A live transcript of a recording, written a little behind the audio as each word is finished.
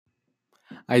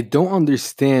I don't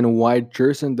understand why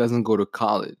Jerson doesn't go to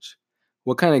college.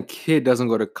 What kind of kid doesn't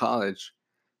go to college?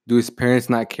 Do his parents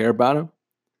not care about him?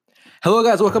 Hello,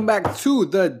 guys. Welcome back to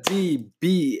the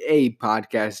DBA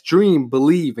podcast. Dream,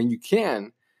 believe, and you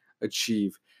can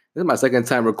achieve. This is my second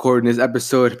time recording this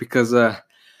episode because my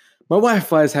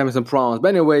Wi-Fi is having some problems.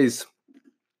 But anyways,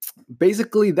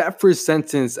 basically that first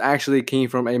sentence actually came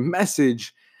from a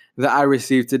message that I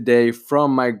received today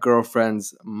from my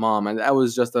girlfriend's mom, and that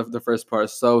was just the first part.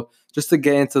 So just to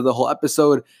get into the whole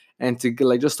episode and to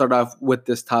just start off with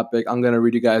this topic, I'm gonna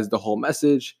read you guys the whole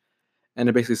message, and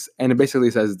it basically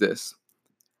says this: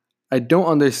 I don't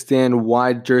understand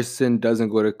why Jerson doesn't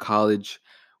go to college.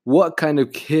 What kind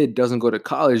of kid doesn't go to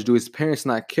college? Do his parents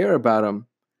not care about him?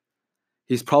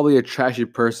 He's probably a trashy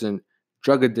person,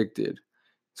 drug addicted.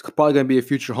 He's probably going to be a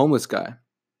future homeless guy.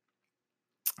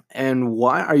 And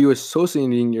why are you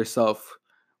associating yourself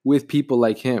with people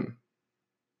like him?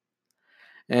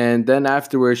 And then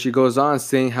afterwards, she goes on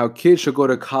saying how kids should go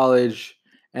to college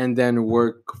and then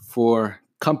work for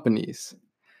companies.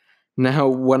 Now,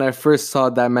 when I first saw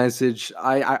that message,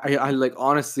 I like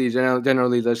honestly,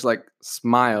 generally just like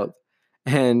smiled.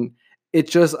 And it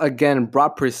just, again,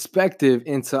 brought perspective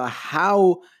into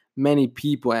how many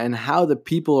people and how the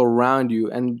people around you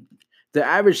and the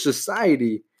average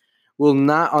society will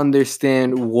not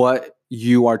understand what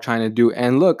you are trying to do.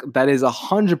 And look, that is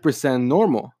 100%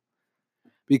 normal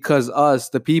because us,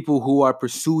 the people who are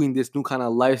pursuing this new kind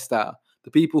of lifestyle,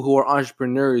 the people who are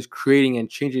entrepreneurs, creating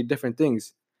and changing different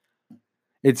things,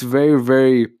 it's very,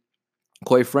 very,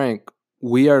 quite frank,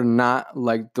 we are not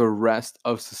like the rest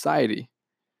of society.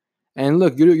 And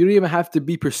look, you don't even have to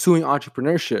be pursuing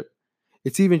entrepreneurship.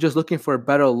 It's even just looking for a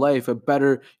better life, a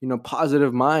better,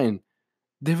 positive mind.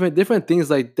 Different things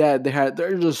like that.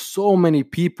 There are just so many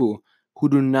people who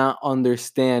do not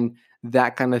understand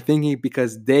that kind of thinking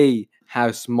because they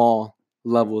have small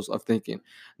levels of thinking.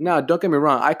 Now, don't get me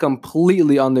wrong, I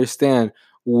completely understand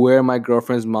where my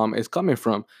girlfriend's mom is coming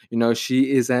from.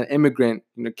 She is an immigrant,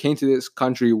 came to this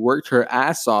country, worked her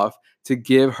ass off to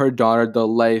give her daughter the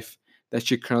life that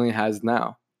she currently has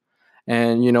now.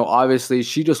 And, obviously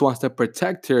she just wants to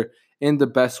protect her in the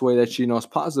best way that she knows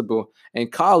possible.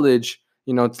 And college,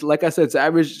 like I said, it's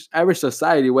average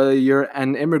society, whether you're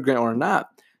an immigrant or not.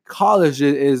 College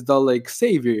is the like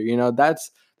savior.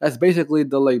 That's basically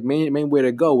the like main way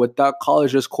to go. Without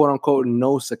college, there's quote unquote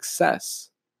no success.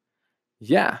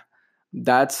 Yeah,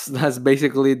 that's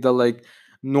basically the like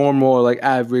normal, like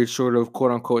average sort of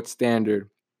quote unquote standard.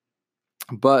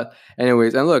 But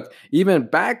anyways, and look, even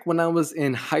back when I was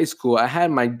in high school, I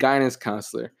had my guidance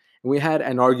counselor, and we had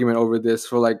an argument over this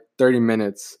for like 30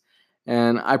 minutes.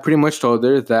 And I pretty much told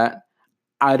her that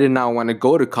I did not want to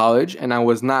go to college and I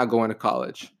was not going to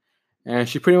college. And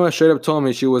she pretty much straight up told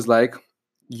me, she was like,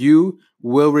 you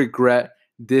will regret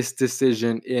this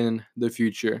decision in the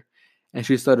future. And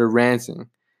she started ranting,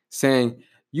 saying,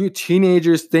 you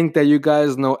teenagers think that you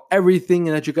guys know everything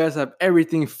and that you guys have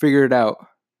everything figured out.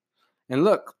 And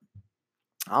look,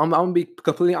 I'm gonna be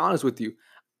completely honest with you.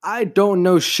 I don't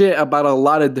know shit about a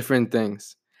lot of different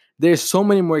things. There's so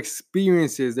many more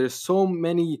experiences. There's so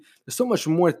much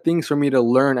more things for me to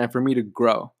learn and for me to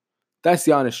grow. That's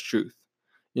the honest truth.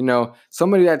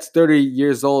 Somebody that's 30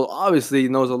 years old obviously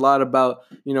knows a lot about,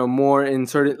 more in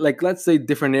certain, like, let's say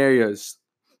different areas,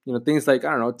 things like,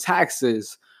 I don't know,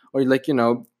 taxes, or like,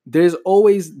 there's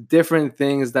always different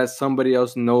things that somebody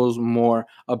else knows more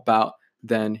about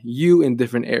than you in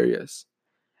different areas.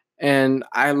 And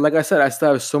like I said, I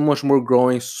still have so much more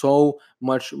growing, so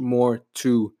much more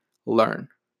to learn.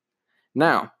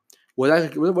 Now, what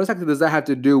exactly does that have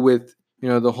to do with,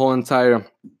 the whole entire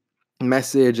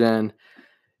message and,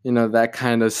 that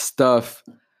kind of stuff?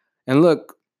 And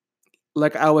look,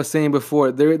 like I was saying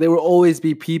before, there will always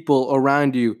be people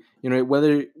around you,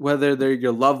 whether they're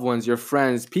your loved ones, your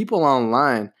friends, people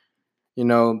online, you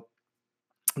know,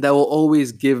 that will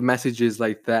always give messages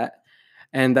like that,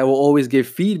 and that will always give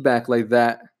feedback like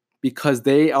that because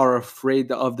they are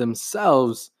afraid of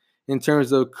themselves in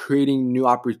terms of creating new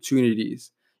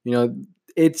opportunities.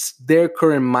 It's their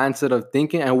current mindset of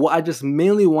thinking. And what I just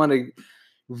mainly want to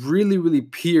really, really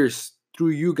pierce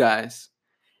through you guys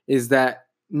is that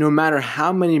no matter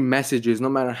how many messages, no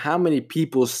matter how many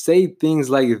people say things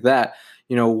like that,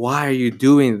 why are you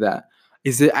doing that?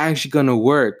 Is it actually going to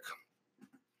work?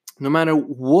 No matter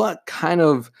what kind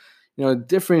of,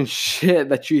 different shit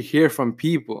that you hear from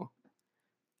people,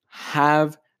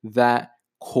 have that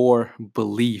core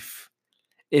belief.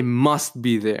 It must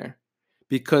be there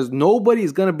because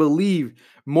nobody's going to believe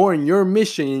more in your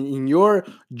mission, in your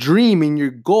dream, in your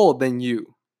goal than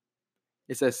you.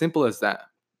 It's as simple as that.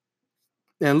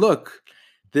 And look,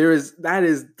 That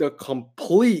is the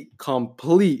complete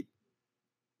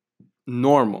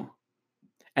normal.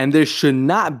 And there should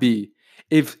not be.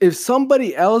 If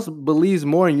somebody else believes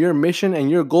more in your mission and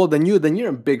your goal than you, then you're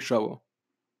in big trouble.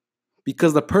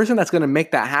 Because the person that's going to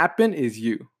make that happen is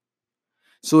you.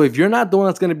 So if you're not the one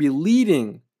that's going to be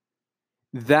leading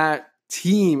that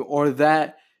team or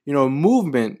that,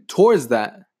 movement towards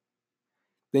that,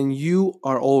 then you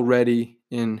are already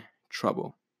in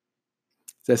trouble.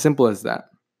 It's as simple as that.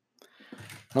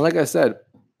 And like I said,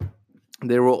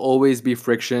 there will always be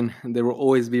friction, there will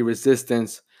always be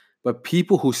resistance, but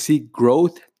people who seek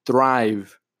growth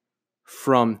thrive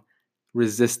from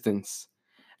resistance.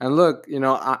 And look,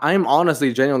 I'm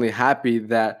honestly genuinely happy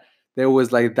that there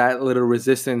was like that little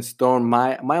resistance thrown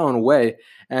my own way.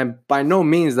 And by no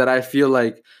means that I feel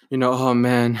like, oh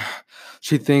man,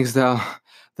 she thinks that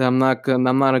I'm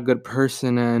not a good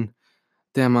person, and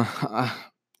damn,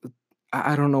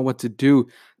 I don't know what to do.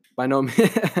 By no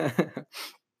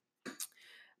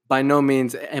by no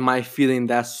means am I feeling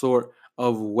that sort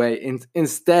of way.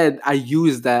 Instead, I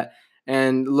use that.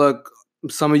 And look,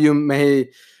 some of you may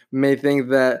think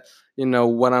that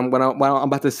what I'm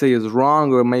about to say is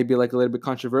wrong, or maybe like a little bit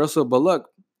controversial. But look,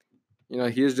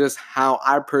 here's just how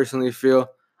I personally feel.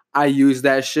 I use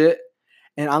that shit,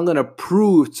 and I'm gonna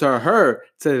prove to her,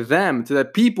 to them, to the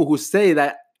people who say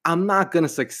that I'm not gonna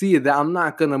succeed, that I'm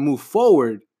not gonna move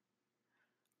forward.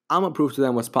 I'm gonna prove to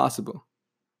them what's possible.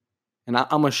 And I'm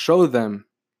going to show them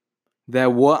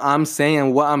that what I'm saying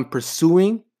and what I'm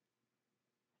pursuing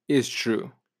is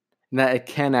true, and that it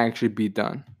can actually be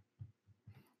done.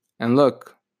 And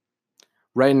look,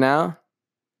 right now,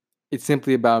 it's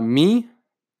simply about me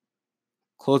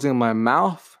closing my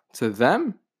mouth to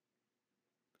them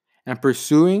and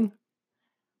pursuing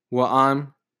what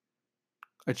I'm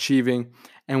achieving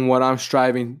and what I'm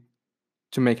striving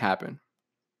to make happen.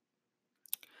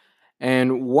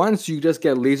 And once you just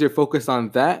get laser focused on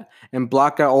that and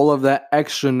block out all of that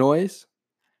extra noise,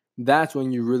 that's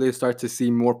when you really start to see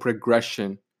more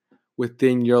progression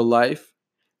within your life,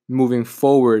 moving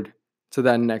forward to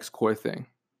that next core thing.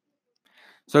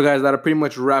 So guys, that'll pretty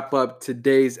much wrap up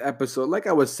today's episode. Like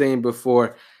I was saying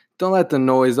before, don't let the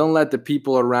noise, don't let the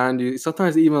people around you,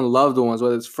 sometimes even loved ones,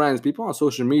 whether it's friends, people on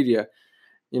social media,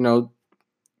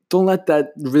 don't let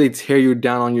that really tear you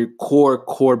down on your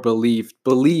core belief.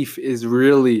 Belief is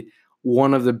really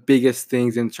one of the biggest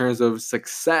things in terms of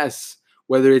success,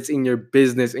 whether it's in your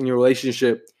business, in your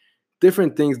relationship,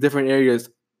 different things, different areas.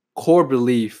 Core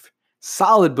belief,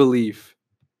 solid belief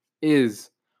is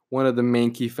one of the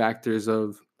main key factors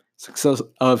of success,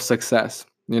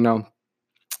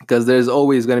 because there's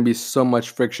always going to be so much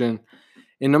friction.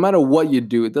 And no matter what you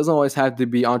do, it doesn't always have to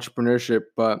be entrepreneurship,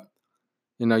 but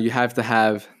you have to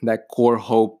have that core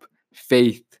hope,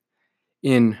 faith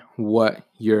in what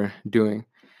you're doing.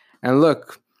 And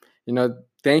look,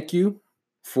 thank you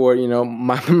for,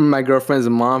 my girlfriend's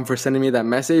mom for sending me that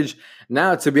message.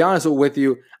 Now, to be honest with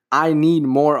you, I need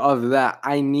more of that.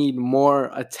 I need more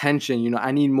attention.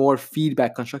 I need more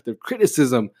feedback, constructive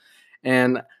criticism.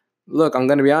 And look, I'm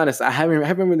going to be honest, I haven't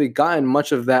really gotten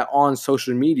much of that on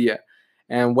social media.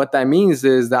 And what that means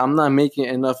is that I'm not making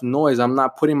enough noise. I'm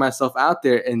not putting myself out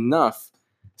there enough.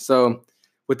 So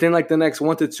within like the next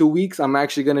 1 to 2 weeks, I'm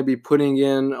actually going to be putting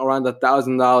in around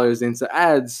 $1,000 into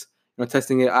ads,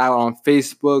 testing it out on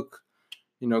Facebook,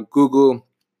 Google,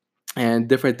 and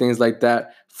different things like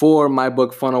that for my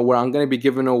book funnel, where I'm going to be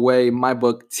giving away my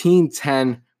book Teen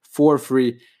 10 for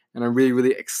free. And I'm really,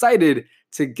 really excited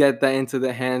to get that into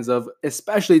the hands of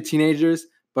especially teenagers,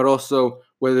 but also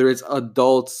whether it's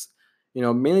adults,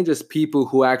 mainly just people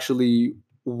who actually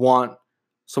want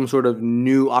some sort of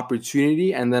new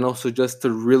opportunity, and then also just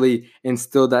to really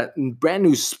instill that brand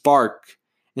new spark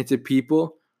into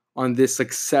people on this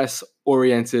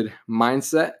success-oriented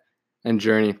mindset and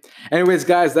journey. Anyways,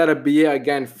 guys, that'll be it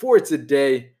again for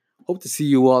today. Hope to see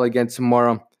you all again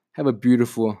tomorrow. Have a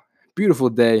beautiful, beautiful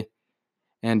day,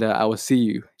 and I will see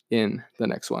you in the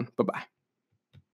next one. Bye-bye.